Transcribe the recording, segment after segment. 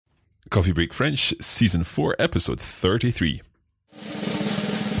Coffee Break French, Season 4, Episode 33.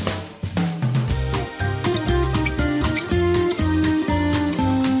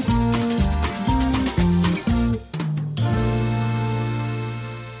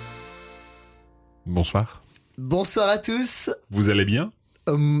 Bonsoir. Bonsoir à tous. Vous allez bien?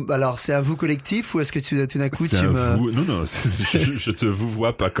 Alors, c'est un vous collectif ou est-ce que tout d'un coup c'est tu me... Vous. Non, je te vous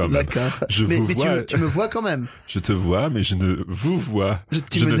vois pas quand même. D'accord. Mais vois... tu me vois quand même. Je te vois, mais je ne vous vois.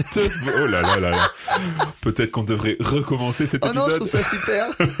 Je ne te vois. Oh là là. Peut-être qu'on devrait recommencer cet épisode. Oh non, je trouve ça super.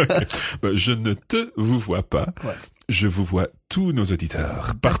 Okay. Je ne te vous vois pas. Ouais. Je vous vois tous nos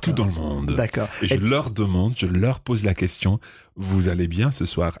auditeurs, partout dans le monde. D'accord. Et je leur pose la question, vous allez bien ce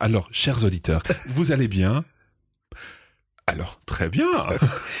soir? Alors, chers auditeurs, vous allez bien? Alors, très bien.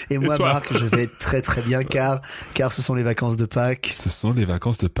 Et moi, Marc, je vais très très bien car ce sont les vacances de Pâques. Ce sont les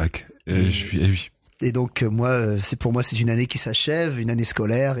vacances de Pâques. Oui. Et donc moi, c'est une année qui s'achève, une année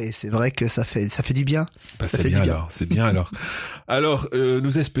scolaire, et c'est vrai que ça fait du bien. C'est bien alors. Alors,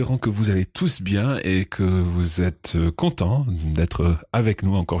 nous espérons que vous allez tous bien et que vous êtes contents d'être avec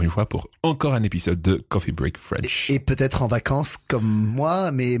nous encore une fois pour encore un épisode de Coffee Break French. Et peut-être en vacances comme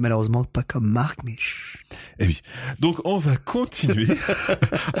moi, mais malheureusement pas comme Marc, mais Eh oui. Donc, on va continuer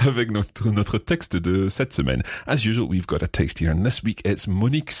avec notre texte de cette semaine. As usual, we've got a text here, and this week it's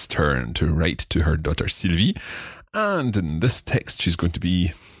Monique's turn to write to her daughter Sylvie. And in this text, she's going to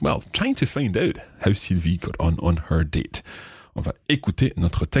be, trying to find out how Sylvie got on her date. On va écouter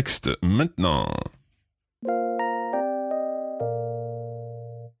notre texte maintenant.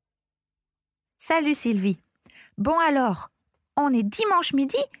 Salut Sylvie. Bon alors, on est dimanche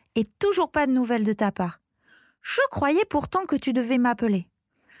midi et toujours pas de nouvelles de ta part. Je croyais pourtant que tu devais m'appeler.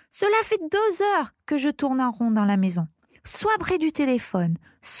 Cela fait 2 heures que je tourne en rond dans la maison, soit près du téléphone,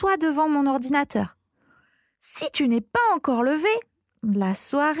 soit devant mon ordinateur. Si tu n'es pas encore levé, la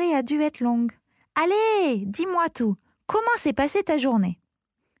soirée a dû être longue. Allez, dis-moi tout. Comment s'est passée ta journée?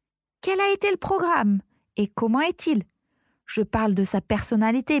 Quel a été le programme? Et comment est-il? Je parle de sa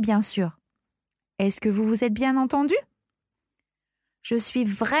personnalité, bien sûr. Est-ce que vous vous êtes bien entendus? Je suis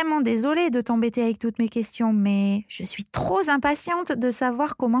vraiment désolée de t'embêter avec toutes mes questions, mais je suis trop impatiente de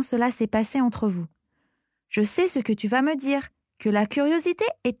savoir comment cela s'est passé entre vous. Je sais ce que tu vas me dire, que la curiosité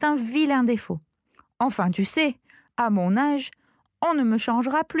est un vilain défaut. Enfin, tu sais, à mon âge, on ne me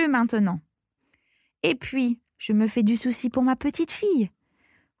changera plus maintenant. Et puis, je me fais du souci pour ma petite fille.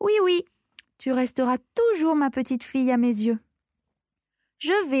 Oui, tu resteras toujours ma petite fille à mes yeux.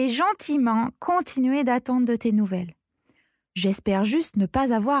 Je vais gentiment continuer d'attendre de tes nouvelles. J'espère juste ne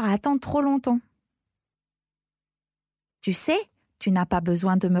pas avoir à attendre trop longtemps. Tu sais, tu n'as pas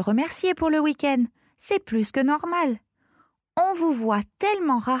besoin de me remercier pour le week-end. C'est plus que normal. On vous voit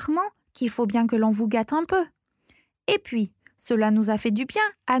tellement rarement qu'il faut bien que l'on vous gâte un peu. Et puis, cela nous a fait du bien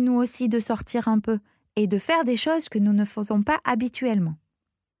à nous aussi de sortir un peu et de faire des choses que nous ne faisons pas habituellement.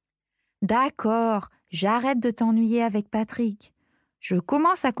 D'accord, j'arrête de t'ennuyer avec Patrick. Je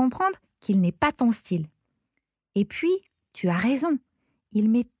commence à comprendre qu'il n'est pas ton style. Et puis, tu as raison, il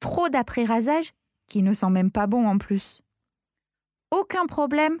met trop d'après-rasage qui ne sent même pas bon en plus. Aucun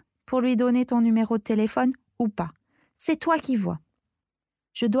problème pour lui donner ton numéro de téléphone ou pas. C'est toi qui vois.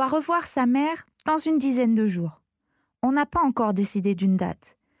 Je dois revoir sa mère dans une 10aine de jours. On n'a pas encore décidé d'une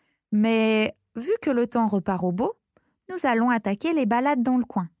date. Mais vu que le temps repart au beau, nous allons attaquer les balades dans le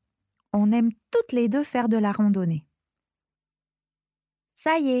coin. On aime toutes les deux faire de la randonnée.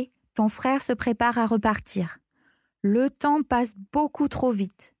 Ça y est, ton frère se prépare à repartir. Le temps passe beaucoup trop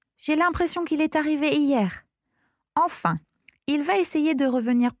vite. J'ai l'impression qu'il est arrivé hier. Enfin, il va essayer de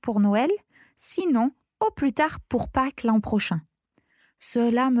revenir pour Noël, sinon au plus tard pour Pâques l'an prochain.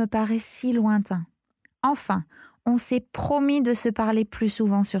 Cela me paraît si lointain. Enfin, on s'est promis de se parler plus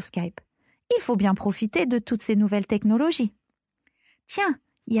souvent sur Skype. Il faut bien profiter de toutes ces nouvelles technologies. Tiens,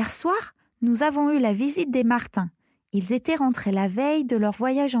 hier soir, nous avons eu la visite des Martins. Ils étaient rentrés la veille de leur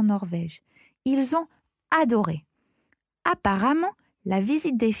voyage en Norvège. Ils ont adoré. Apparemment, la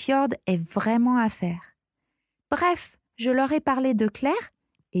visite des fjords est vraiment à faire. Bref, je leur ai parlé de Claire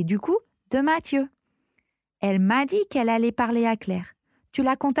et du coup de Mathieu. Elle m'a dit qu'elle allait parler à Claire. Tu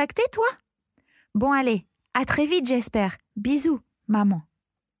l'as contactée, toi? Bon, allez, à très vite, j'espère. Bisous, maman.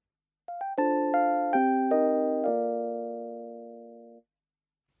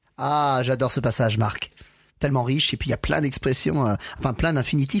 Ah, j'adore ce passage, Marc. Tellement riche, et puis il y a plein d'expressions, plein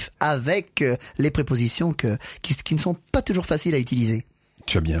d'infinitifs avec les prépositions qui ne sont pas toujours faciles à utiliser.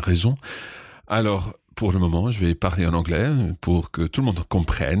 Tu as bien raison. Alors, pour le moment, je vais parler en anglais pour que tout le monde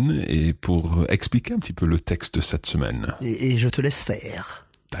comprenne et pour expliquer un petit peu le texte de cette semaine. Et je te laisse faire.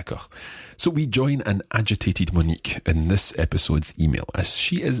 D'accord. So we join an agitated Monique in this episode's email as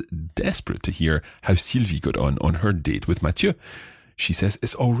she is desperate to hear how Sylvie got on her date with Mathieu. She says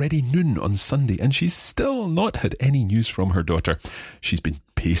it's already noon on Sunday and she's still not had any news from her daughter. She's been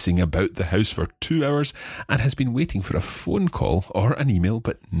pacing about the house for 2 hours and has been waiting for a phone call or an email,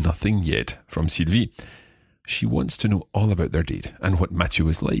 but nothing yet from Sylvie. She wants to know all about their date and what Mathieu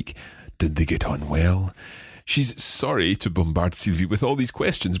is like. Did they get on well? She's sorry to bombard Sylvie with all these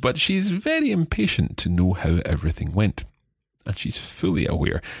questions, but she's very impatient to know how everything went. And she's fully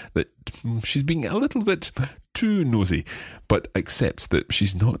aware that she's being a little bit too nosy, but accepts that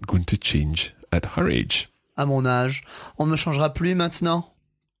she's not going to change at her age. À mon âge, on ne me changera plus maintenant.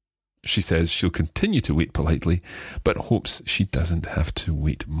 She says she'll continue to wait politely, but hopes she doesn't have to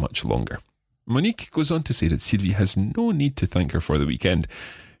wait much longer. Monique goes on to say that Sylvie has no need to thank her for the weekend.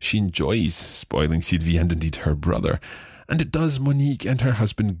 She enjoys spoiling Sylvie and indeed her brother, and it does Monique and her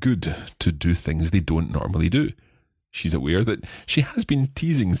husband good to do things they don't normally do. She's aware that she has been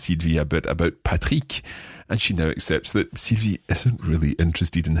teasing Sylvie a bit about Patrick, and she now accepts that Sylvie isn't really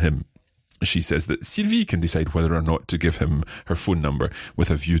interested in him. She says that Sylvie can decide whether or not to give him her phone number with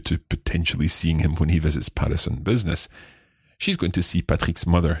a view to potentially seeing him when he visits Paris on business. She's going to see Patrick's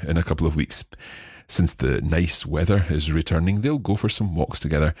mother in a couple of weeks. Since the nice weather is returning, they'll go for some walks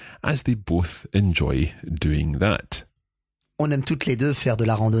together as they both enjoy doing that. On aime toutes les deux faire de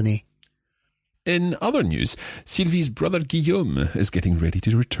la randonnée. In other news, Sylvie's brother Guillaume is getting ready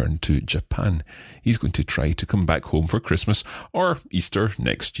to return to Japan. He's going to try to come back home for Christmas or Easter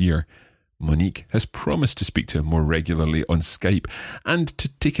next year. Monique has promised to speak to him more regularly on Skype and to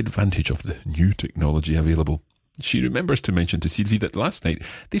take advantage of the new technology available. She remembers to mention to Sylvie that last night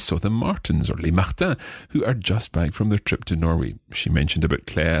they saw the Martins, or les Martins, who are just back from their trip to Norway. She mentioned about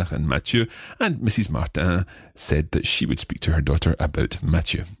Claire and Mathieu, and Mrs. Martin said that she would speak to her daughter about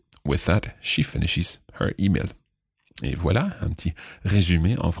Mathieu. With that, she finishes her email. Et voilà, un petit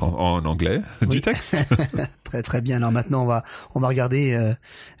résumé en anglais du texte. Très très bien. Alors maintenant, on va regarder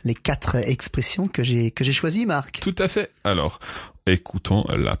les 4 expressions que j'ai choisies, Marc. Tout à fait. Alors, écoutons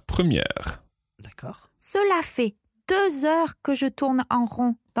la première. D'accord. Cela fait 2 heures que je tourne en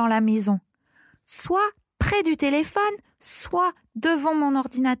rond dans la maison, soit près du téléphone, soit devant mon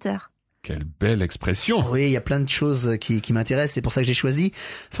ordinateur. Quelle belle expression. Oui, il y a plein de choses qui m'intéressent, c'est pour ça que j'ai choisi.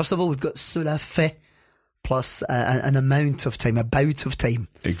 First of all, we've got cela fait plus an amount of time, a bout of time.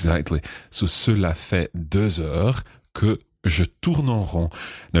 Exactly. So cela fait 2 heures que je tourne en rond.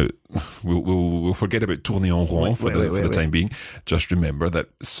 Now, we'll forget about tourner en rond for the time being. Just remember that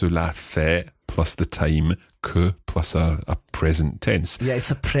cela fait plus the time que plus a present tense. Yeah, it's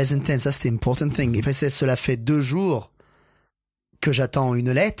a present tense. That's the important thing. If I say cela fait 2 jours que j'attends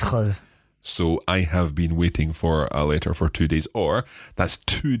une lettre. So I have been waiting for a letter for 2 days, or that's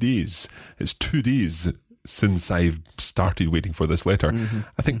 2 days. It's 2 days since I've started waiting for this letter. Mm-hmm.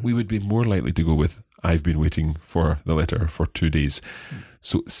 I think we would be more likely to go with I've been waiting for the letter for 2 days.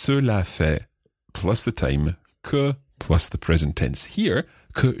 So cela fait plus the time que plus the present tense. Here,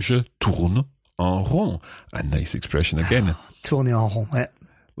 que je tourne en rond. A nice expression again. Tourner en rond, ouais.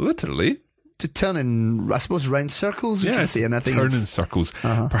 Literally, to turn in, I suppose, round circles, you can say. And I think turn in circles.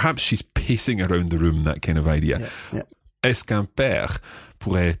 Uh-huh. Perhaps she's pacing around the room, that kind of idea. Yeah. Est-ce qu'un père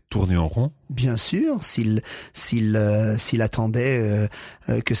pourrait tourner en rond? Bien sûr, s'il attendait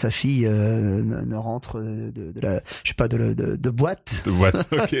que sa fille ne rentre de boîte. The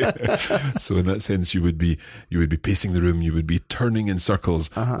boîte, okay. So in that sense, you would be pacing the room, you would be turning in circles,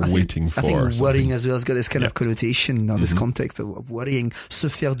 waiting for. I think something. worrying as well has got this kind of connotation, or this context of worrying, se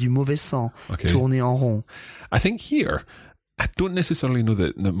faire du mauvais sang, tourner en rond. I think here, I don't necessarily know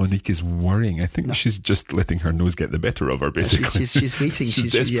that Monique is worrying. I think she's just letting her nose get the better of her, basically. She's waiting.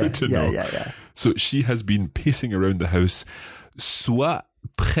 she's desperate to know. Yeah. So she has been pacing around the house, soit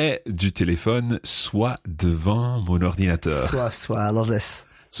près du téléphone, soit devant mon ordinateur. Soit, I love this.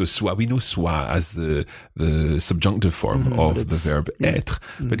 So soit, we know soit as the subjunctive form of the verb être.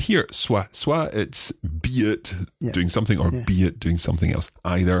 But here, soit it's be it doing something or be it doing something else.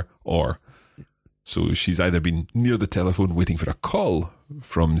 Either or. So she's either been near the telephone waiting for a call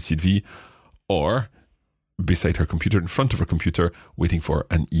from Sylvie or beside her computer, in front of her computer, waiting for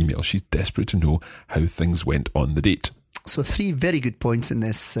an email. She's desperate to know how things went on the date. So 3 very good points in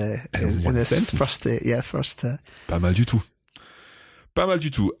this first. Pas mal du tout. Pas mal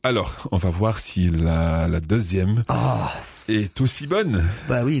du tout. Alors, on va voir si la deuxième est aussi bonne.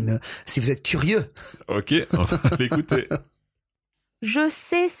 Bah oui, si vous êtes curieux. Ok, on va l'écouter. Je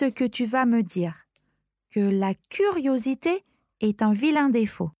sais ce que tu vas me dire, que la curiosité est un vilain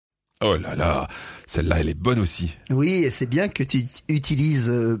défaut. Oh là là, celle-là, elle est bonne aussi. Oui, et c'est bien que tu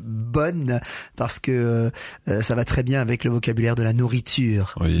utilises bonne parce que ça va très bien avec le vocabulaire de la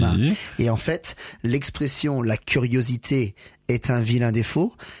nourriture. Oui. Ben, et en fait, l'expression la curiosité est un vilain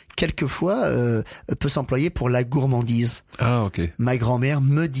défaut, quelquefois peut s'employer pour la gourmandise. Ah, ok. Ma grand-mère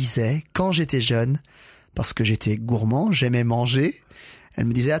me disait, quand j'étais jeune, parce que j'étais gourmand, j'aimais manger, elle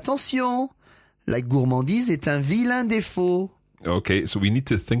me disait attention, la gourmandise est un vilain défaut. Okay, so we need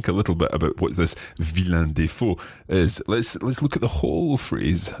to think a little bit about what this vilain défaut is. Let's look at the whole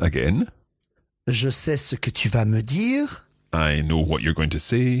phrase again. Je sais ce que tu vas me dire. I know what you're going to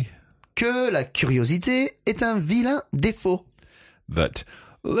say. Que la curiosité est un vilain défaut. That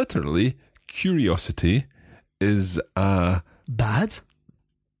literally curiosity is a Bad.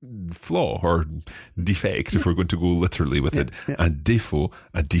 flaw or defect if we're going to go literally with it. A défaut,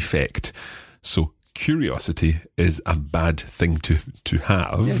 a defect. So curiosity is a bad thing to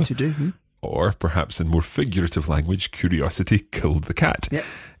have. Yeah, to do. Or perhaps in more figurative language, curiosity killed the cat. Yeah.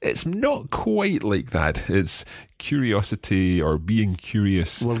 It's not quite like that. It's curiosity or being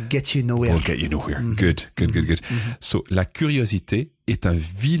curious Will get you nowhere. will get you nowhere. Good. So, la curiosité est un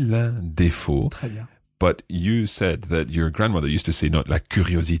vilain défaut. Très bien. But you said that your grandmother used to say not la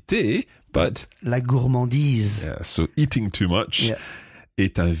curiosité, but... La gourmandise. Yeah, so eating too much Yeah.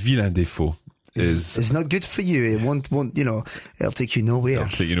 est un vilain défaut. It's not good for you. It won't, it'll take you nowhere. I'll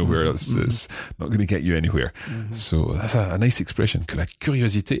tell you nowhere else. It's not going to get you anywhere. So that's a nice expression, que la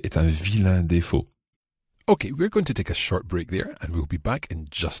curiosité est un vilain défaut. Okay, we're going to take a short break there and we'll be back in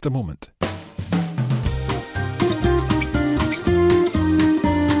just a moment.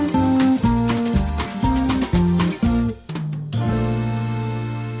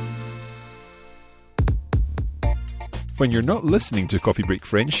 When you're not listening to Coffee Break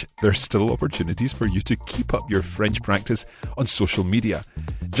French, there's still opportunities for you to keep up your French practice on social media.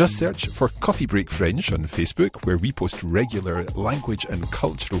 Just search for Coffee Break French on Facebook, where we post regular language and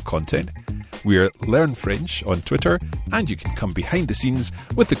cultural content. We're Learn French on Twitter, and you can come behind the scenes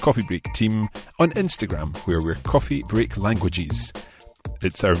with the Coffee Break team on Instagram, where we're Coffee Break Languages.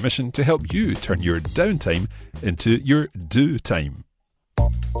 It's our mission to help you turn your downtime into your do time.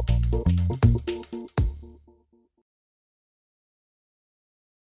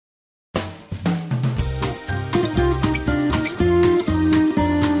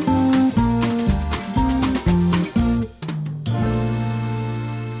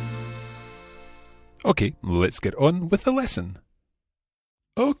 Ok, let's get on with the lesson.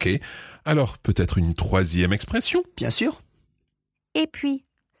 Ok, alors peut-être une troisième expression? Bien sûr. Et puis,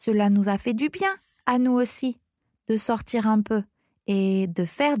 cela nous a fait du bien, à nous aussi, de sortir un peu et de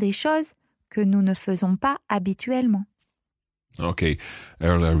faire des choses que nous ne faisons pas habituellement. Okay,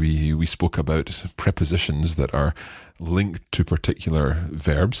 earlier we spoke about prepositions that are linked to particular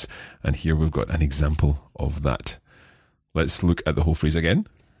verbs, and here we've got an example of that. Let's look at the whole phrase again.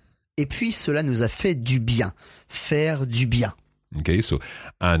 Et puis, cela nous a fait du bien. Faire du bien. Okay, so,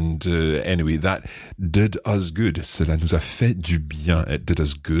 and anyway, that did us good. Cela nous a fait du bien. It did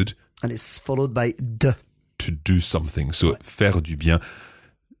us good. And it's followed by de. To do something. So, faire du bien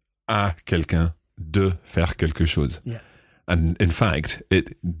à quelqu'un, de faire quelque chose. Yeah. And in fact,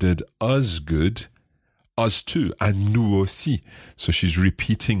 it did us good, us too, à nous aussi. So she's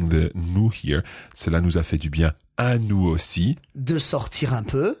repeating the nous here. Cela nous a fait du bien à nous aussi. De sortir un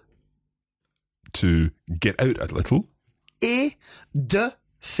peu. To get out a little. Et de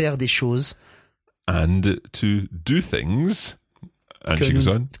faire des choses. And to do things. And she goes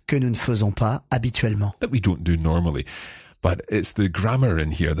on. Que nous ne faisons pas habituellement. That we don't do normally. But it's the grammar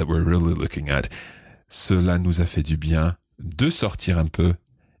in here that we're really looking at. Cela nous a fait du bien de sortir un peu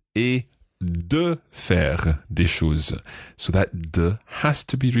et de faire des choses. So that de has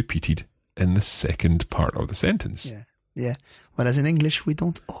to be repeated in the second part of the sentence. Yeah. Whereas in English, we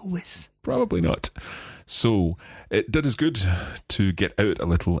don't always. Probably not. So it did us good to get out a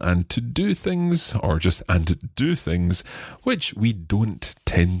little and to do things, or just and do things, which we don't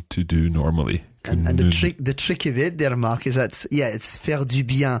tend to do normally. And the trick of it there, Mark, is that, it's faire du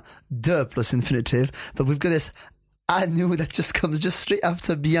bien, de plus infinitive, but we've got this à nous that just comes just straight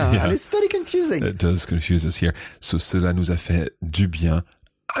after bien, and it's very confusing. It does confuse us here. So cela nous a fait du bien,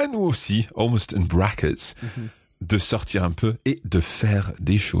 à nous aussi, almost in brackets, de sortir un peu et de faire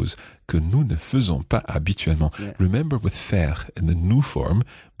des choses que nous ne faisons pas habituellement. Yeah. Remember, with faire in the nous form,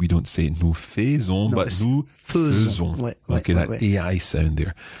 we don't say nous faisons, but nous faisons. Ouais, okay, ouais, that ouais. AI sound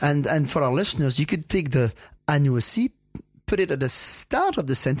there. And for our listeners, you could take the à nous aussi, put it at the start of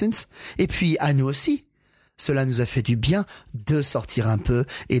the sentence, et puis à nous aussi. Cela nous a fait du bien de sortir un peu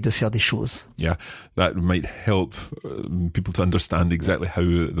et de faire des choses. Yeah, that might help people to understand exactly how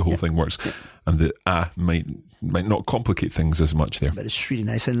the whole thing works. And the might not complicate things as much there. But it's really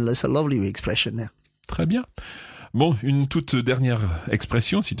nice and it's a lovely expression there. Très bien. Bon, une toute dernière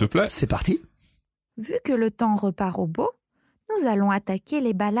expression, s'il te plaît. C'est parti. Vu que le temps repart au beau, nous allons attaquer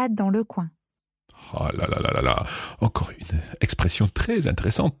les balades dans le coin. Oh là là là là là. Encore une expression très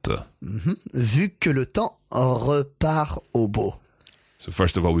intéressante. Vu que le temps repart au beau. So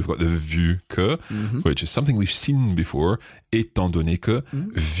first of all, we've got the vu que, which is something we've seen before, étant donné que,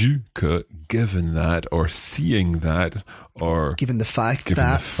 vu que, given that, or seeing that, or Given the fact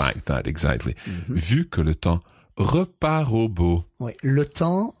that. Exactly. Vu que le temps repart au beau. Oui, le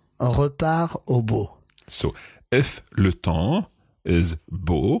temps repart au beau. So, if le temps is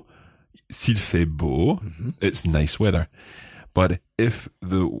beau, s'il fait beau, it's nice weather. But if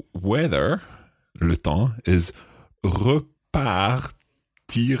the weather, le temps, is repartiring,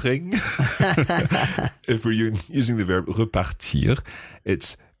 if we're using the verb repartir,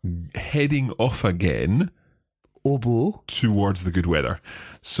 it's heading off again Au beau. towards the good weather.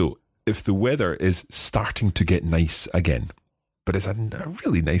 So, if the weather is starting to get nice again, but it's a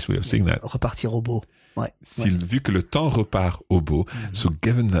really nice way of saying that. Repartir au beau. Ouais. Vu que le temps repart au beau, so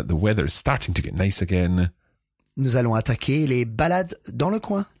given that the weather is starting to get nice again, nous allons attaquer les balades dans le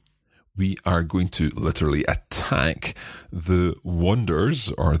coin. We are going to literally attack the wanders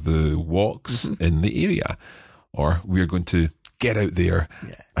or the walks in the area. Or we are going to get out there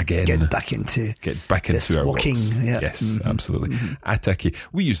again. Get back into our walking. walks. Yeah. Yes, absolutely. Attaquer.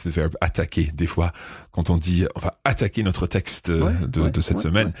 We use the verb attaquer des fois quand on dit on va attaquer notre texte de cette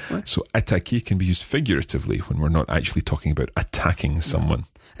semaine. So attaquer can be used figuratively when we're not actually talking about attacking someone.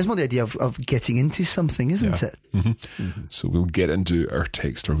 It's more the idea of getting into something, isn't it? So we'll get into our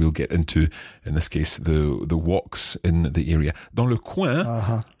text, or we'll get into, in this case, the walks in the area. Dans le coin,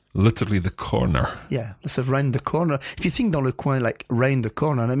 literally the corner. Yeah, let's have round the corner. If you think dans le coin, like round the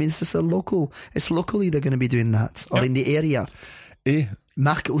corner, I mean, it's locally they're going to be doing that, or in the area. Et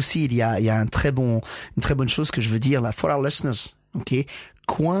Marc, aussi, il y a une très bonne chose que je veux dire là, for our listeners, okay?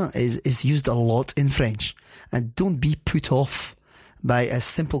 Coin is used a lot in French. And don't be put off by a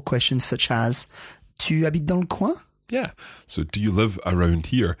simple question such as, tu habites dans le coin? yeah. So do you live around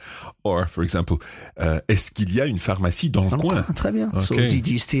here? Or, for example, est-ce qu'il y a une pharmacie dans le coin? Très bien. Okay. So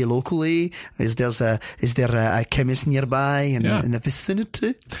do you stay locally? Is there a chemist nearby in the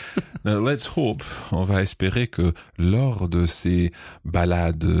vicinity? Now, let's hope, on va espérer que lors de ces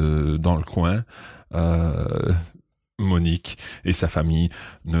balades dans le coin, Monique et sa famille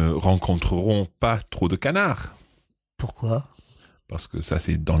ne rencontreront pas trop de canards. Pourquoi? Parce que ça,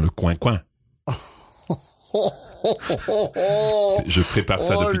 c'est dans le coin-coin. Je prépare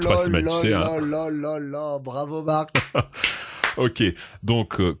ça depuis 3 semaines, tu sais. Bravo Marc. Ok,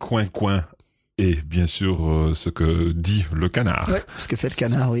 donc coin-coin est bien sûr ce que dit le canard. Ouais, ce que fait le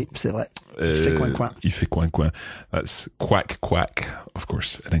canard, oui, c'est vrai. Il fait coin-coin. Il fait coin-coin. That's quack, of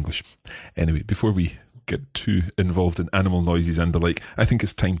course, in English. Anyway, before we get too involved in animal noises and the like, I think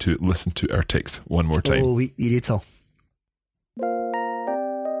it's time to listen to our text one more time. Oh oui, il est temps.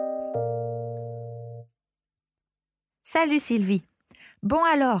 Salut Sylvie. Bon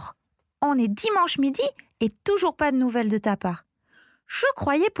alors, on est dimanche midi et toujours pas de nouvelles de ta part. Je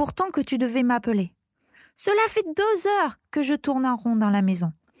croyais pourtant que tu devais m'appeler. Cela fait 2 heures que je tourne en rond dans la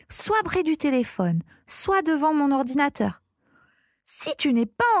maison, soit près du téléphone, soit devant mon ordinateur. Si tu n'es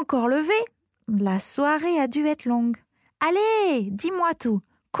pas encore levé, la soirée a dû être longue. Allez, dis-moi tout.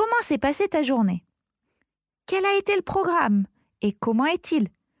 Comment s'est passée ta journée? Quel a été le programme? Et comment est-il?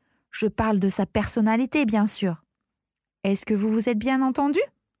 Je parle de sa personnalité, bien sûr. Est-ce que vous vous êtes bien entendu?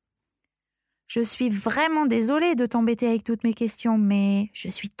 Je suis vraiment désolée de t'embêter avec toutes mes questions, mais je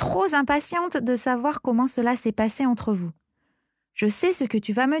suis trop impatiente de savoir comment cela s'est passé entre vous. Je sais ce que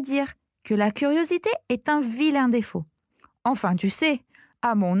tu vas me dire, que la curiosité est un vilain défaut. Enfin, tu sais,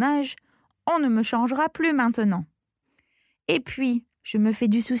 à mon âge, on ne me changera plus maintenant. Et puis, je me fais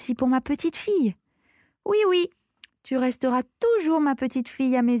du souci pour ma petite fille. Oui, tu resteras toujours ma petite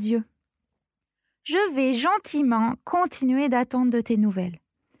fille à mes yeux. Je vais gentiment continuer d'attendre de tes nouvelles.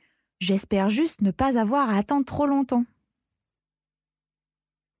 J'espère juste ne pas avoir à attendre trop longtemps.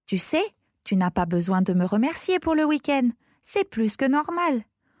 Tu sais, tu n'as pas besoin de me remercier pour le week-end. C'est plus que normal.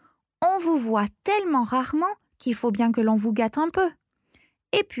 On vous voit tellement rarement qu'il faut bien que l'on vous gâte un peu.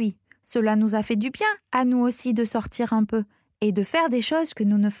 Et puis, cela nous a fait du bien à nous aussi de sortir un peu et de faire des choses que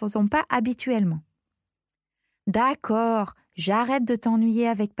nous ne faisons pas habituellement. D'accord, j'arrête de t'ennuyer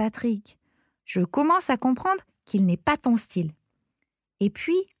avec Patrick. Je commence à comprendre qu'il n'est pas ton style. Et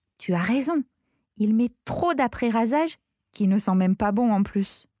puis, tu as raison, Il met trop d'après-rasage, qui ne sent même pas bon en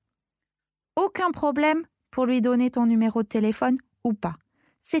plus. Aucun problème pour lui donner ton numéro de téléphone ou pas.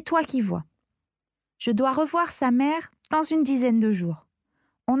 C'est toi qui vois. Je dois revoir sa mère dans une dizaine de jours.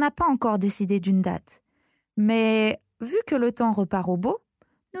 On n'a pas encore décidé d'une date. Mais vu que le temps repart au beau,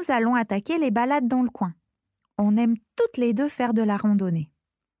 nous allons attaquer les balades dans le coin. On aime toutes les deux faire de la randonnée.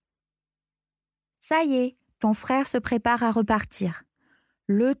 Ça y est, ton frère se prépare à repartir.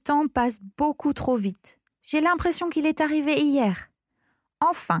 Le temps passe beaucoup trop vite. J'ai l'impression qu'il est arrivé hier.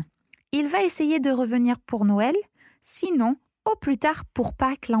 Enfin, il va essayer de revenir pour Noël, sinon au plus tard pour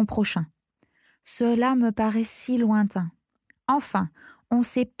Pâques l'an prochain. Cela me paraît si lointain. Enfin, on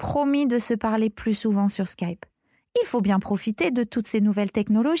s'est promis de se parler plus souvent sur Skype. Il faut bien profiter de toutes ces nouvelles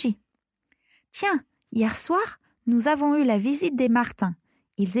technologies. Tiens, hier soir, nous avons eu la visite des Martins.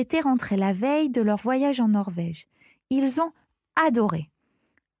 Ils étaient rentrés la veille de leur voyage en Norvège. Ils ont adoré.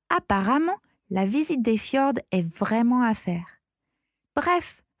 Apparemment, la visite des fjords est vraiment à faire.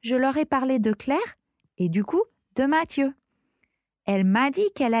 Bref, je leur ai parlé de Claire et du coup de Mathieu. Elle m'a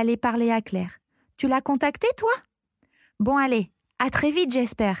dit qu'elle allait parler à Claire. Tu l'as contactée, toi? Bon, allez, à très vite,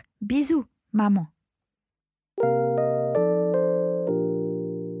 j'espère. Bisous, maman.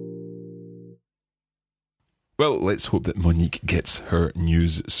 Well, let's hope that Monique gets her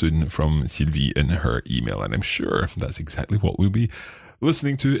news soon from Sylvie in her email, and I'm sure that's exactly what we'll be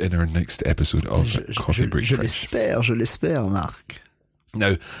listening to in our next episode of Coffee Break French. Je l'espère, Marc.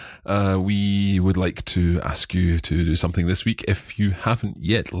 Now, we would like to ask you to do something this week. If you haven't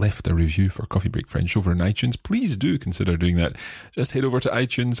yet left a review for Coffee Break French over on iTunes, please do consider doing that. Just head over to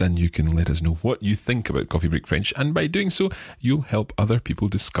iTunes and you can let us know what you think about Coffee Break French. And by doing so, you'll help other people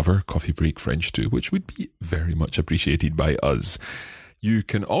discover Coffee Break French too, which would be very much appreciated by us. You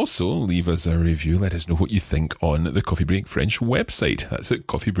can also leave us a review. Let us know what you think on the Coffee Break French website. That's at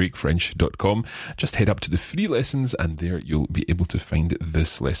coffeebreakfrench.com. Just head up to the free lessons and there you'll be able to find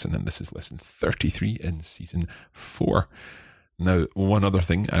this lesson. And this is lesson 33 in season 4. Now, one other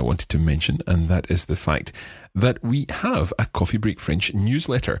thing I wanted to mention, and that is the fact that we have a Coffee Break French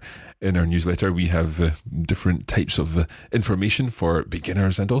newsletter. In our newsletter, we have different types of information for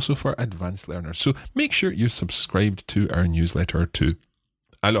beginners and also for advanced learners. So make sure you're subscribed to our newsletter too.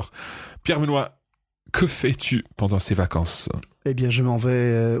 Alors, Pierre Benoît, que fais-tu pendant ces vacances? Eh bien, je m'en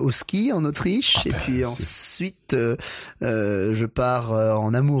vais au ski en Autriche et puis ensuite je pars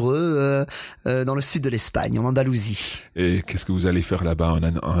en amoureux dans le sud de l'Espagne, en Andalousie. Et qu'est-ce que vous allez faire là-bas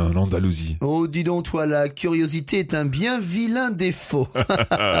en Andalousie? Oh, dis donc, toi, la curiosité est un bien vilain défaut.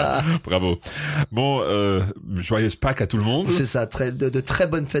 Bravo. Bon, joyeuse Pâques à tout le monde. C'est ça, de très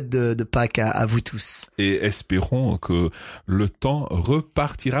bonnes fêtes de Pâques à vous tous. Et espérons que le temps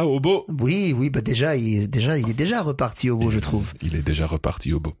repartira au beau. Oui, bah déjà, il est déjà reparti au beau, je trouve. Il est déjà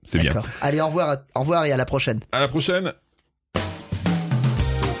reparti au beau. C'est bien. D'accord. Allez, au revoir et à la prochaine. À la prochaine.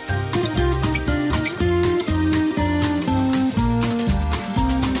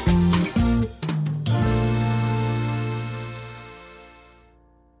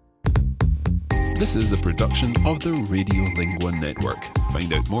 This is a production of the Radiolingua Network.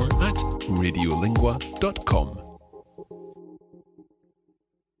 Find out more at radiolingua.com.